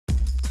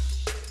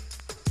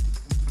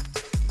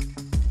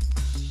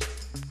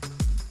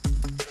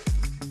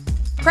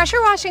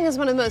Pressure washing is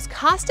one of the most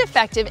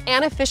cost-effective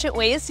and efficient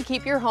ways to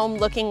keep your home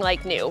looking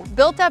like new.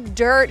 Built-up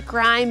dirt,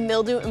 grime,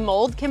 mildew, and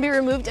mold can be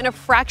removed in a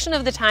fraction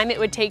of the time it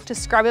would take to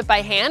scrub it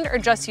by hand or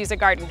just use a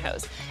garden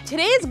hose.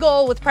 Today's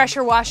goal with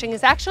pressure washing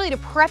is actually to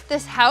prep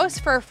this house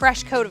for a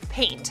fresh coat of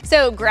paint.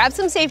 So grab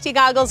some safety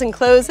goggles and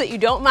clothes that you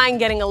don't mind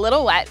getting a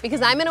little wet,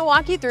 because I'm gonna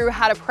walk you through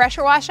how to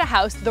pressure wash a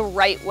house the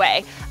right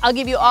way. I'll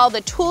give you all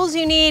the tools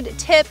you need,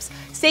 tips,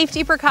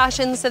 safety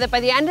precautions, so that by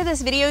the end of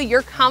this video,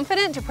 you're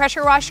confident to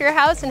pressure wash your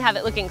house and have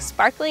it looking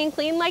sparkly and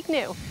clean like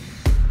new.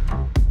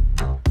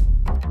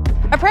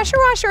 A pressure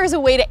washer is a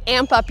way to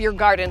amp up your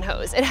garden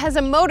hose. It has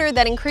a motor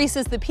that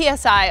increases the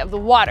PSI of the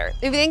water.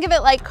 If you think of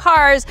it like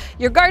cars,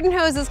 your garden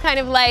hose is kind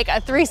of like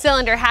a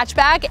 3-cylinder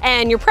hatchback,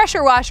 and your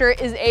pressure washer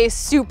is a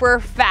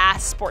super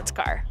fast sports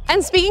car.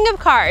 And speaking of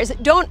cars,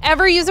 don't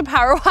ever use a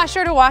power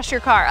washer to wash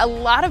your car. A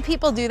lot of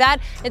people do that.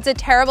 It's a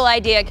terrible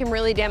idea. It can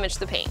really damage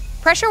the paint.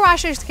 Pressure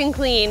washers can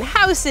clean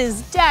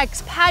houses,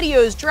 decks,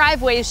 patios,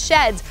 driveways,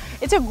 sheds.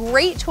 It's a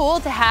great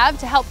tool to have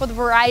to help with a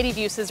variety of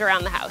uses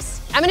around the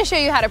house. I'm gonna show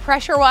you how to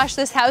pressure wash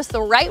this house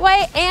the right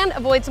way and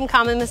avoid some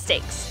common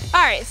mistakes.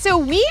 All right, so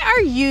we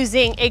are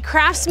using a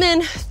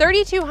Craftsman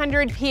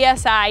 3200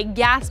 PSI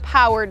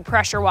gas-powered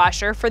pressure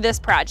washer for this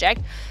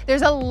project.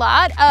 There's a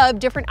lot of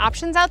different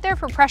options out there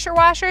for pressure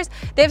washers.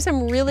 They have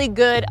some really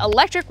good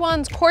electric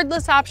ones,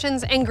 cordless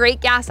options, and great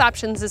gas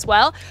options as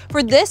well.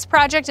 For this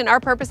project and our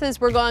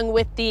purposes, we're going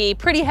with the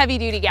pretty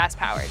heavy-duty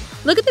gas-powered.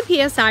 Look at the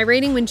PSI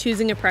rating when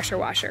choosing a pressure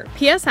washer.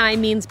 PSI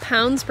means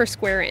pounds per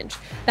square inch.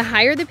 The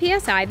higher the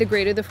PSI, the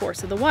greater the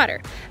force of the water.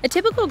 A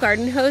typical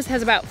garden hose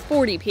has about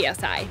 40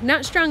 PSI,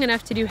 not strong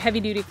enough to do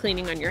heavy-duty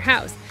cleaning on your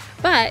house.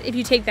 But if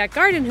you take that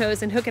garden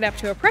hose and hook it up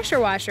to a pressure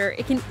washer,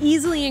 it can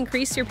easily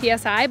increase your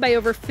PSI by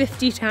over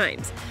 50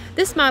 times.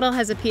 This model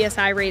has a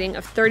PSI rating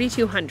of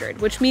 3200,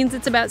 which means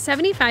it's about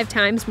 75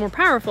 times more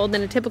powerful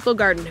than a typical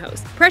garden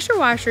hose. Pressure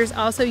washers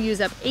also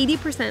use up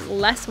 80%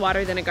 less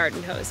water than a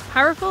garden hose,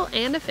 powerful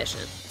and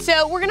efficient.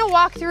 So we're gonna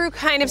walk through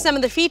kind of some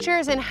of the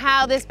features and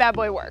how this bad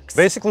boy works.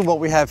 Basically what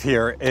we have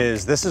here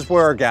is this is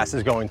where our gas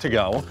is going to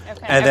go.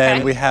 And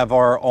then we have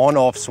our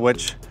on-off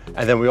switch.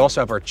 And then we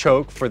also have our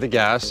choke for the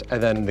gas,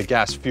 and then the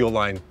gas fuel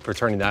line for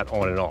turning that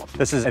on and off.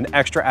 This is an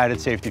extra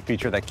added safety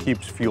feature that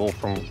keeps fuel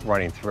from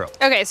running through.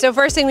 Okay, so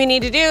first thing we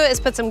need to do is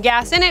put some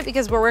gas in it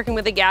because we're working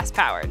with a gas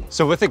powered.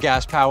 So with a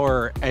gas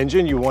power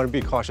engine, you want to be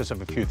cautious of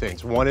a few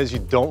things. One is you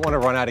don't want to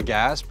run out of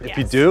gas. If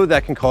you do,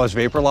 that can cause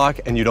vapor lock,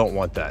 and you don't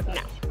want that.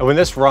 No. And when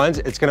this runs,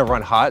 it's going to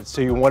run hot,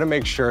 so you want to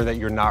make sure that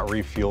you're not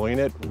refueling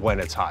it when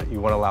it's hot.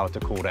 You want to allow it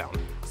to cool down.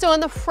 So on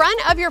the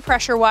front of your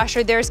pressure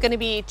washer, there's gonna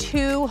be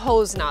 2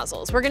 hose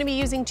nozzles. We're gonna be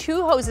using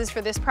 2 hoses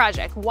for this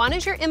project. One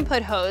is your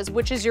input hose,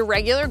 which is your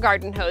regular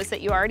garden hose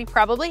that you already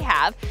probably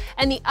have,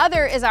 and the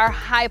other is our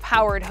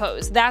high-powered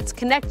hose. That's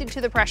connected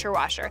to the pressure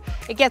washer.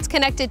 It gets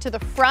connected to the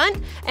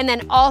front and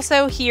then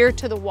also here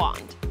to the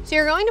wand. So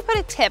you're going to put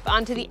a tip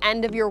onto the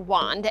end of your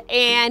wand,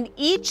 and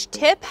each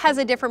tip has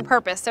a different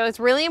purpose. So it's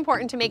really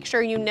important to make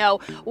sure you know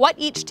what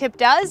each tip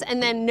does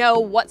and then know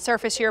what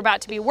surface you're about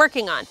to be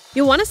working on.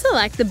 You'll want to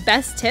select the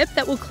best tip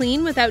that will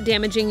clean without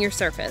damaging your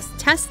surface.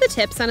 Test the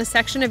tips on a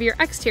section of your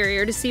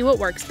exterior to see what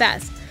works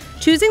best.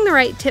 Choosing the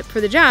right tip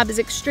for the job is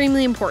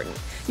extremely important.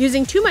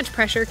 Using too much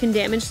pressure can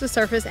damage the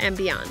surface and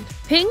beyond.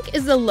 Pink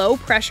is the low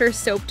pressure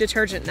soap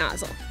detergent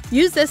nozzle.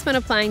 Use this when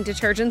applying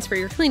detergents for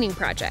your cleaning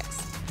projects.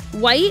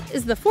 White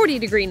is the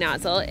 40-degree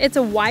nozzle. It's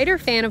a wider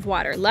fan of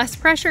water, less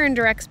pressure in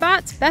direct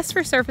spots, best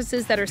for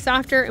surfaces that are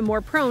softer and more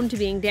prone to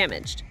being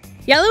damaged.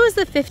 Yellow is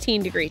the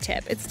 15-degree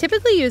tip. It's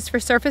typically used for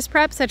surface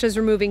prep such as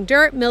removing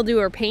dirt, mildew,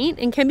 or paint,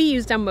 and can be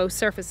used on most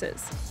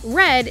surfaces.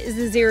 Red is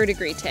the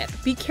 0-degree tip.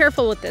 Be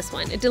careful with this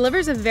one. It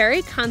delivers a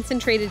very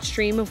concentrated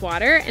stream of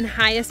water and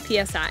highest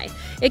PSI.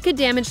 It could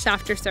damage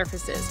softer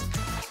surfaces.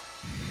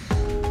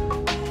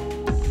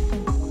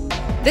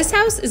 This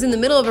house is in the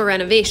middle of a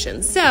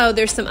renovation, so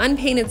there's some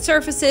unpainted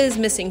surfaces,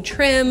 missing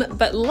trim,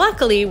 but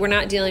luckily we're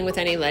not dealing with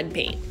any lead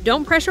paint.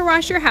 Don't pressure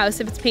wash your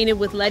house if it's painted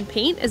with lead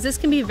paint, as this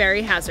can be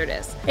very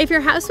hazardous. If your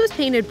house was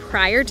painted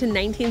prior to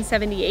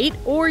 1978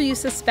 or you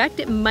suspect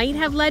it might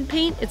have lead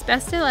paint, it's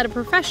best to let a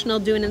professional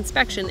do an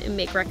inspection and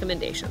make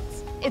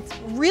recommendations. It's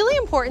really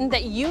important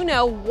that you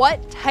know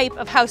what type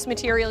of house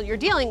material you're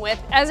dealing with,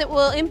 as it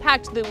will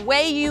impact the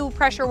way you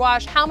pressure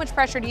wash, how much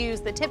pressure to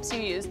use, the tips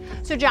you use.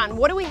 So John,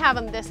 what do we have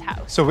on this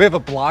house? So we have a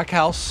block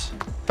house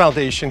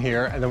foundation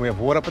here, and then we have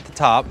wood up at the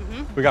top.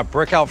 We got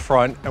brick out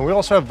front, and we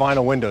also have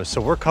vinyl windows,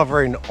 so we're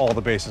covering all the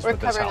bases with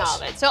this house. We're covering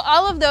all of it. So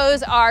all of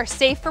those are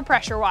safe for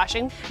pressure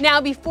washing. Now,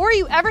 before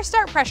you ever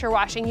start pressure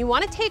washing, you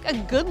want to take a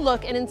good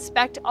look and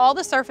inspect all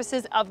the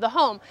surfaces of the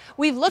home.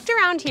 We've looked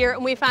around here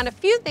and we found a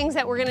few things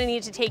that we're going to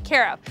need to take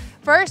care of.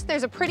 First,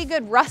 there's a pretty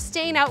good rust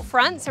stain out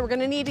front, so we're going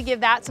to need to give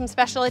that some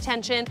special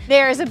attention.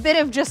 There's a bit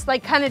of just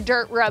like kind of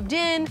dirt rubbed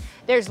in.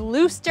 there's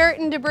loose dirt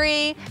and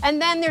debris,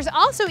 and then there's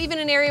also even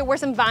an area where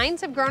some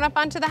vines have grown up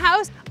onto the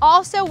house.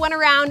 Also went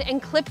around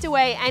and clipped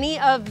away any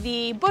of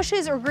the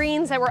bushes or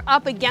greens that were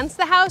up against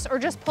the house or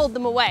just pulled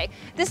them away.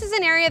 This is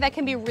an area that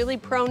can be really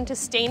prone to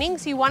staining,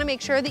 so you want to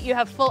make sure that you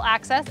have full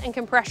access and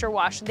can pressure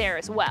wash there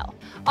as well.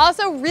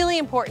 Also really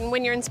important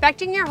when you're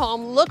inspecting your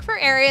home, look for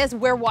areas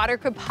where water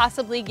could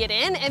possibly get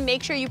in and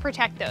make sure you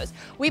protect those.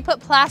 We put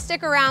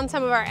plastic around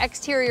some of our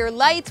exterior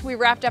lights, we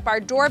wrapped up our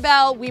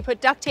doorbell, we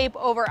put duct tape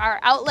over our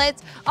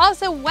outlets.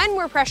 Also, when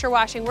we're pressure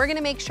washing, we're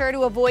gonna make sure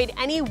to avoid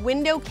any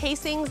window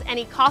casings,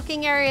 any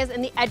caulking areas,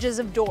 and the edges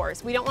of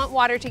doors. We don't want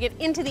water to get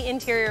into the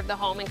interior of the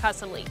home and cause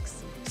some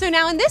leaks. So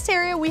now in this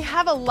area, we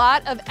have a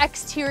lot of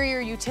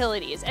exterior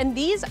utilities, and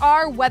these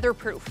are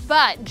weatherproof,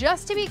 but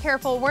just to be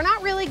careful, we're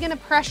not really gonna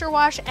pressure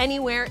wash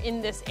anywhere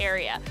in this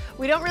area.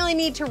 We don't really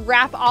need to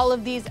wrap all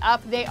of these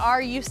up. They are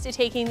used to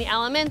taking the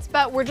elements,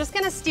 but we're just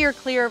gonna steer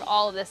clear of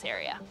all of this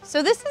area.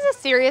 So this is a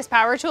serious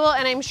power tool,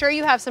 and I'm sure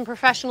you have some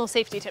professional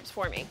safety tips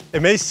for me.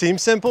 It may seem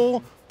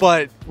simple,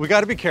 but we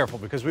got to be careful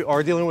because we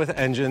are dealing with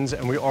engines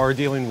and we are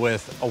dealing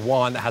with a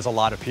wand that has a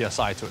lot of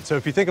PSI to it. So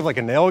if you think of like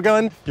a nail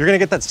gun, you're going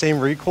to get that same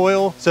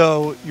recoil.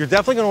 So you're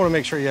definitely going to want to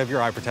make sure you have your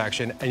eye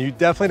protection, and you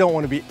definitely don't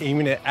want to be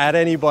aiming it at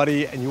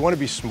anybody, and you want to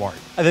be smart.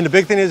 And then the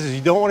big thing is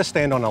you don't want to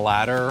stand on a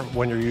ladder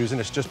when you're using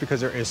this just because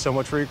there is so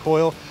much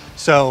recoil.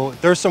 So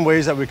there's some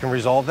ways that we can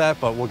resolve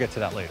that, but we'll get to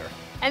that later.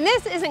 And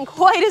this isn't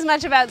quite as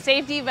much about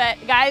safety, but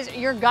guys,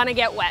 you're gonna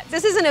get wet.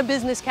 This isn't a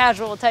business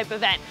casual type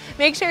event.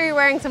 Make sure you're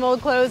wearing some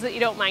old clothes that you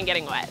don't mind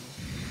getting wet.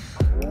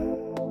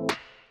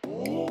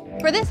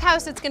 For this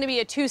house, it's gonna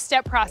be a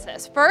two-step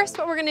process. First,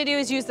 what we're gonna do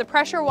is use the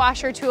pressure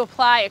washer to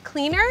apply a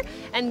cleaner,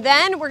 and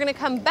then we're gonna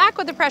come back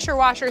with the pressure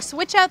washer,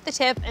 switch out the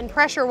tip, and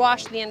pressure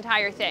wash the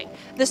entire thing.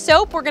 The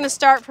soap, we're gonna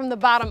start from the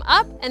bottom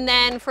up, and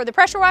then for the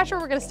pressure washer,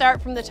 we're gonna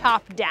start from the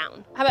top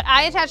down. How about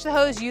I attach the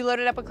hose, you load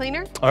it up with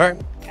cleaner? All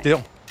right,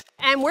 deal.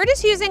 And we're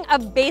just using a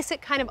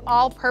basic kind of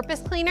all-purpose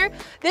cleaner.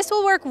 This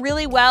will work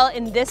really well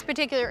in this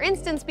particular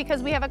instance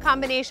because we have a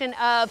combination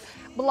of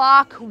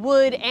block,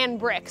 wood, and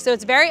brick. So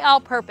it's very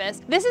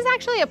all-purpose. This is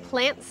actually a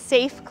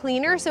plant-safe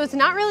cleaner, so it's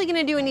not really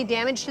gonna do any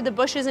damage to the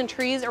bushes and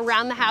trees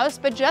around the house,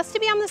 but just to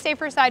be on the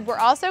safer side, we're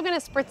also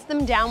gonna spritz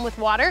them down with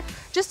water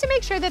just to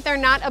make sure that they're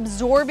not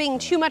absorbing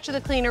too much of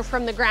the cleaner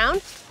from the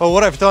ground. Well,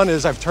 what I've done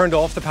is I've turned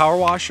off the power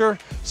washer.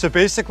 So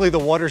basically the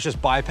water's just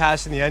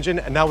bypassing the engine,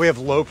 and now we have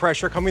low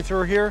pressure coming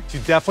through here. You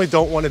definitely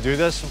don't want to do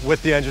this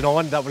with the engine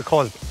on. That would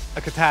cause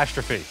a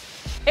catastrophe.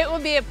 It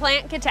would be a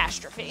plant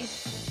catastrophe.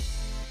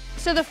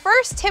 So the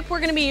first tip we're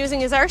gonna be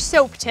using is our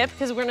soap tip,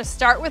 because we're gonna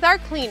start with our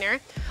cleaner.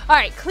 All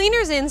right,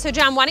 cleaner's in, so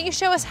John, why don't you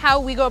show us how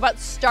we go about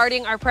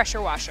starting our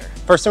pressure washer?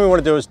 First thing we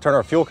want to do is turn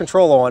our fuel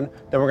control on,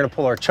 then we're going to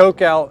pull our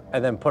choke out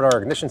and then put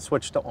our ignition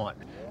switch to on.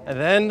 And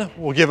then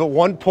we'll give it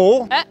one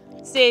pull.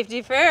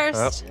 Safety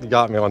first. You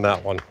got me on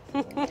that one.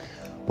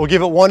 We'll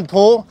give it one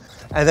pull,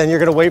 and then you're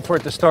going to wait for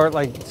it to start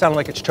sounding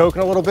like it's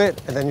choking a little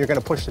bit, and then you're going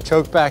to push the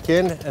choke back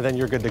in, and then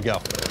you're good to go.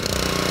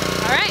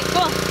 All right,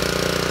 cool.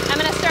 I'm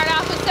going to start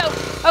off with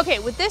soap. Okay,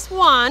 with this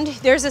wand,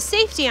 there's a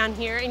safety on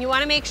here, and you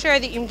want to make sure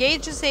that you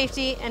engage the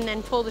safety and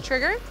then pull the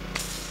trigger.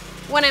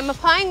 When I'm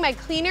applying my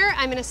cleaner,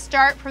 I'm going to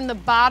start from the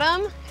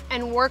bottom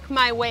and work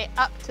my way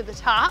up to the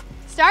top.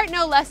 Start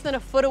no less than a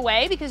foot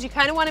away because you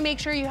kind of want to make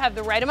sure you have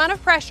the right amount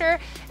of pressure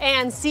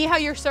and see how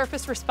your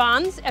surface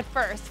responds at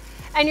first.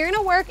 And you're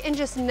going to work in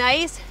just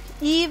nice,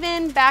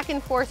 even back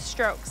and forth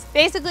strokes.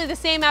 Basically the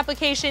same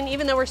application,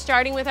 even though we're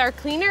starting with our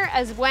cleaner,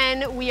 as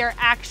when we are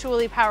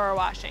actually power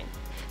washing.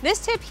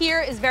 This tip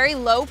here is very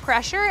low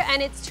pressure,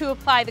 and it's to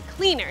apply the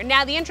cleaner.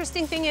 Now the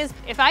interesting thing is,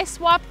 if I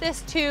swap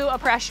this to a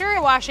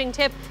pressure washing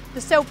tip, the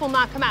soap will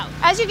not come out.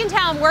 As you can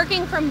tell, I'm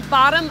working from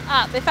bottom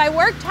up. If I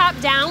work top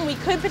down, we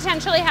could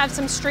potentially have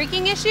some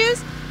streaking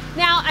issues.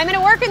 Now I'm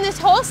gonna work in this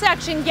whole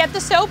section, get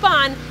the soap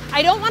on.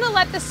 I don't wanna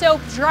let the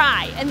soap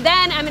dry. And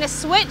then I'm gonna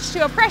switch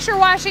to a pressure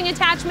washing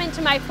attachment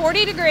to my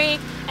 40 degree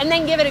and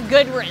then give it a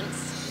good rinse.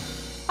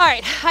 All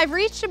right, I've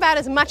reached about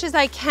as much as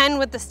I can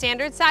with the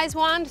standard size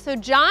wand. So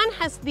John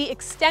has the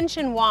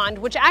extension wand,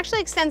 which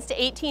actually extends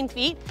to 18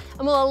 feet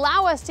and will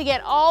allow us to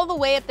get all the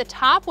way at the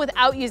top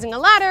without using a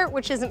ladder,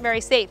 which isn't very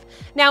safe.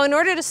 Now, in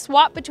order to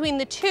swap between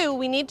the two,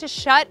 we need to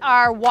shut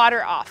our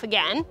water off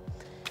again.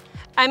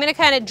 I'm gonna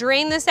kind of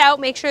drain this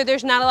out, make sure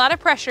there's not a lot of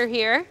pressure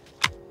here,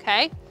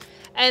 okay?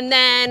 And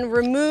then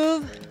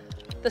remove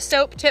the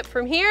soap tip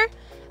from here,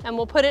 and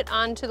we'll put it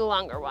onto the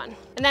longer one.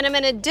 And then I'm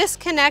gonna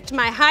disconnect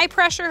my high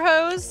pressure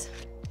hose.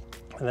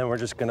 And then we're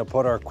just gonna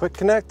put our quick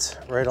connect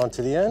right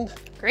onto the end.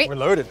 Great. We're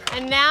loaded.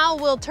 And now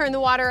we'll turn the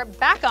water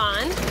back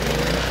on.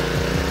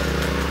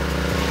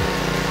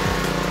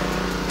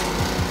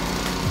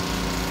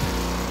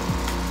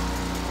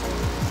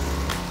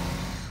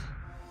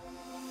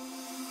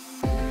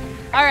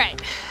 All right,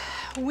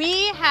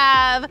 we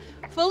have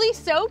fully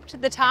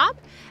soaped the top,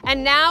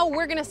 and now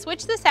we're gonna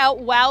switch this out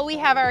while we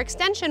have our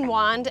extension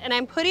wand, and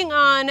I'm putting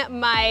on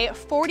my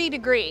 40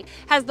 degree.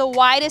 Has the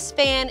widest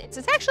fan. It's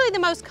actually the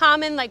most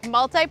common, like,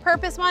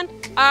 multi-purpose one.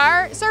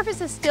 Our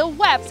surface is still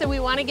wet, so we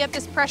wanna get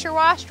this pressure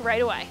washed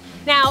right away.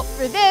 Now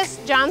for this,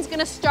 John's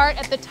gonna start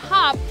at the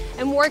top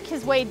and work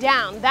his way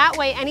down. That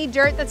way any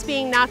dirt that's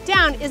being knocked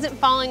down isn't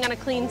falling on a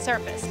clean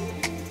surface.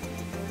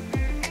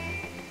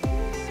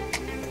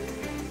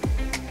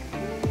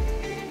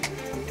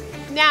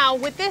 Now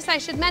with this, I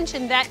should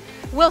mention that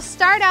we'll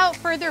start out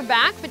further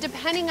back, but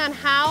depending on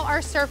how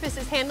our surface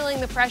is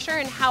handling the pressure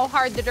and how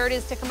hard the dirt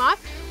is to come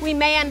off, we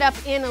may end up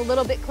in a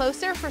little bit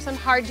closer for some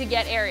hard to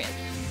get areas.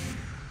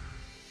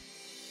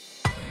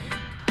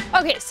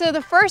 Okay, so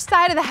the first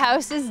side of the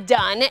house is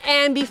done,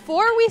 and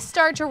before we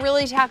start to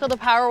really tackle the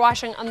power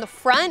washing on the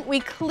front, we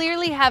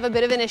clearly have a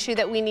bit of an issue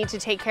that we need to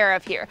take care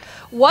of here.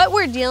 What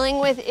we're dealing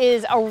with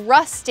is a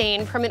rust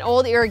stain from an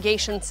old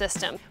irrigation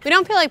system. We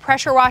don't feel like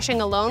pressure washing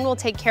alone will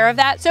take care of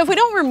that, so if we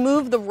don't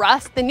remove the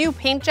rust, the new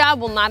paint job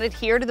will not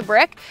adhere to the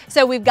brick,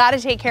 so we've got to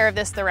take care of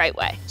this the right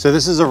way. So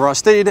this is a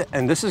rust aid,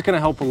 and this is going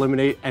to help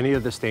eliminate any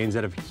of the stains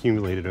that have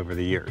accumulated over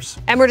the years.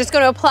 And we're just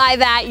going to apply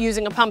that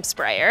using a pump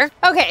sprayer.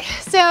 Okay,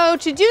 so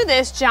to do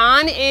this,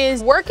 John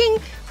is working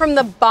from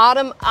the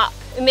bottom up.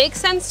 It makes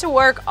sense to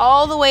work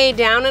all the way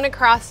down and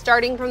across,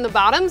 starting from the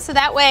bottom, so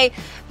that way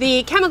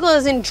the chemical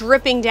isn't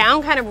dripping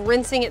down, kind of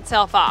rinsing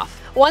itself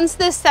off. Once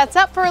this sets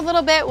up for a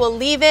little bit, we'll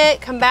leave it,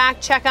 come back,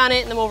 check on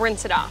it, and then we'll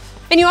rinse it off.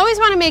 And you always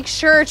want to make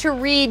sure to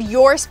read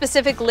your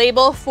specific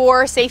label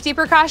for safety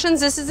precautions.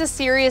 This is a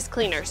serious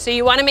cleaner, so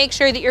you want to make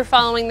sure that you're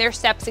following their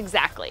steps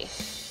exactly.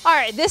 All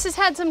right, this has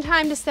had some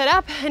time to set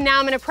up, and now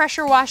I'm gonna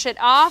pressure wash it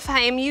off. I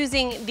am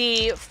using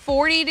the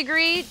 40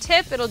 degree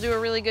tip. It'll do a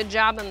really good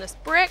job on this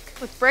brick.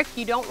 With brick,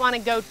 you don't wanna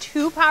go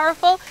too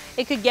powerful.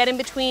 It could get in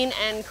between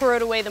and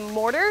corrode away the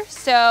mortar,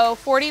 so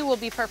 40 will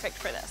be perfect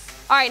for this.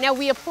 All right, now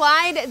we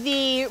applied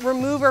the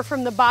remover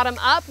from the bottom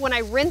up. When I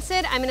rinse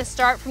it, I'm gonna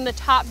start from the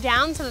top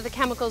down so that the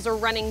chemicals are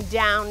running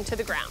down to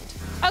the ground.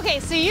 Okay,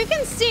 so you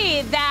can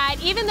see that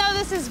even though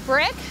this is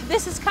brick,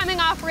 this is coming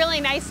off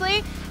really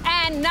nicely,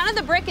 and none of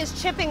the brick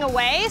is chipping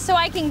away, so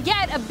I can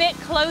get a bit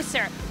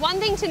closer. One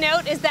thing to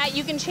note is that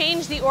you can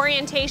change the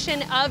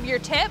orientation of your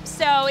tip,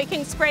 so it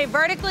can spray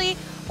vertically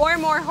or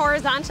more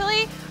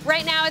horizontally.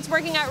 Right now it's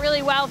working out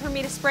really well for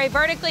me to spray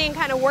vertically and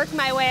kind of work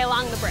my way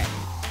along the brick.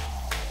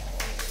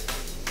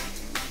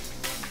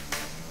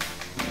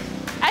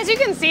 As you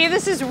can see,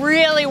 this is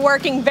really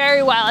working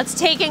very well. It's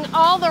taking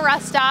all the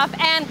rust off,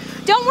 and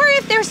don't worry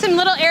if there's some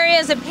little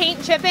areas of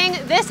paint chipping.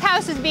 This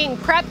house is being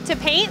prepped to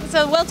paint,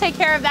 so we'll take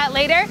care of that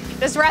later.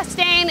 This rust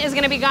stain is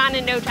gonna be gone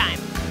in no time.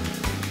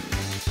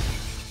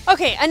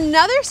 Okay,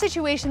 another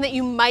situation that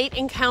you might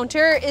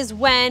encounter is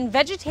when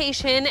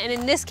vegetation, and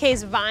in this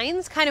case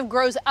vines, kind of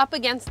grows up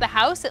against the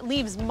house. It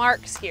leaves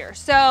marks here.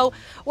 So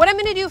what I'm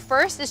gonna do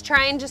first is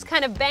try and just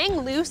kind of bang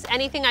loose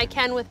anything I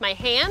can with my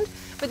hand,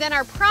 but then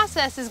our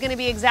process is gonna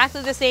be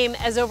exactly the same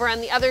as over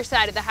on the other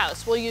side of the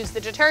house. We'll use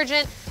the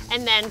detergent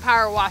and then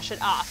power wash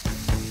it off.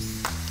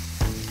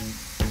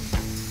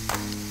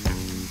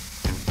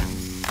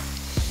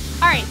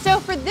 All right, so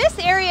for this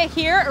area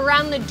here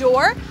around the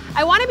door,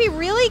 I want to be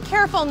really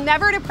careful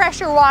never to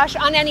pressure wash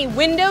on any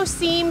window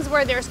seams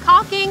where there's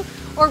caulking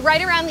or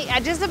right around the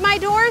edges of my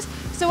doors.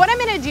 So what I'm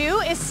going to do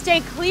is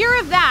stay clear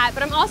of that,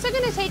 but I'm also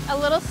going to take a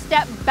little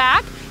step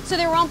back so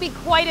there won't be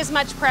quite as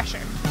much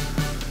pressure.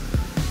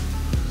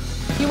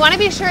 You want to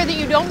be sure that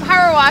you don't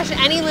power wash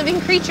any living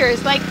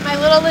creatures like my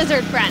little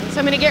lizard friend, so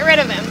I'm going to get rid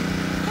of him.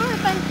 Oh,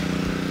 fun.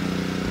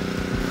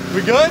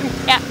 We good?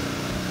 Yeah.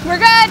 We're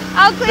good.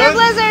 I'll clear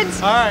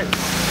blizzards. All right.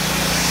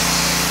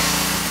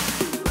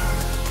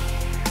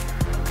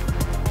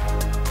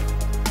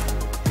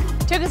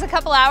 Took us a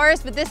couple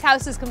hours, but this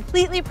house is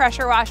completely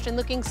pressure washed and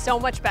looking so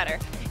much better.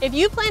 If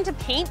you plan to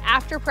paint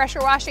after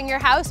pressure washing your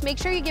house, make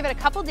sure you give it a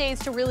couple days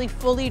to really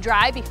fully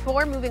dry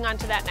before moving on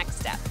to that next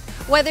step.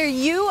 Whether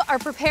you are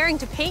preparing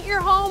to paint your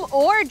home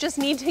or just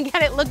need to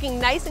get it looking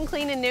nice and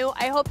clean and new,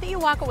 I hope that you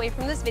walk away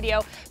from this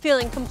video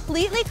feeling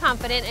completely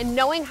confident and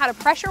knowing how to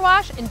pressure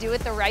wash and do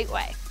it the right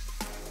way.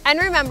 And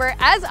remember,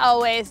 as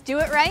always, do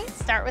it right,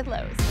 start with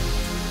Lowe's.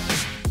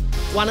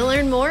 Want to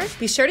learn more?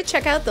 Be sure to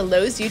check out the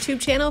Lowe's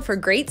YouTube channel for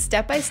great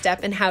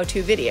step-by-step and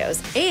how-to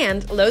videos,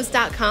 and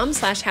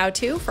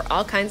lowes.com/howto for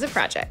all kinds of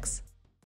projects.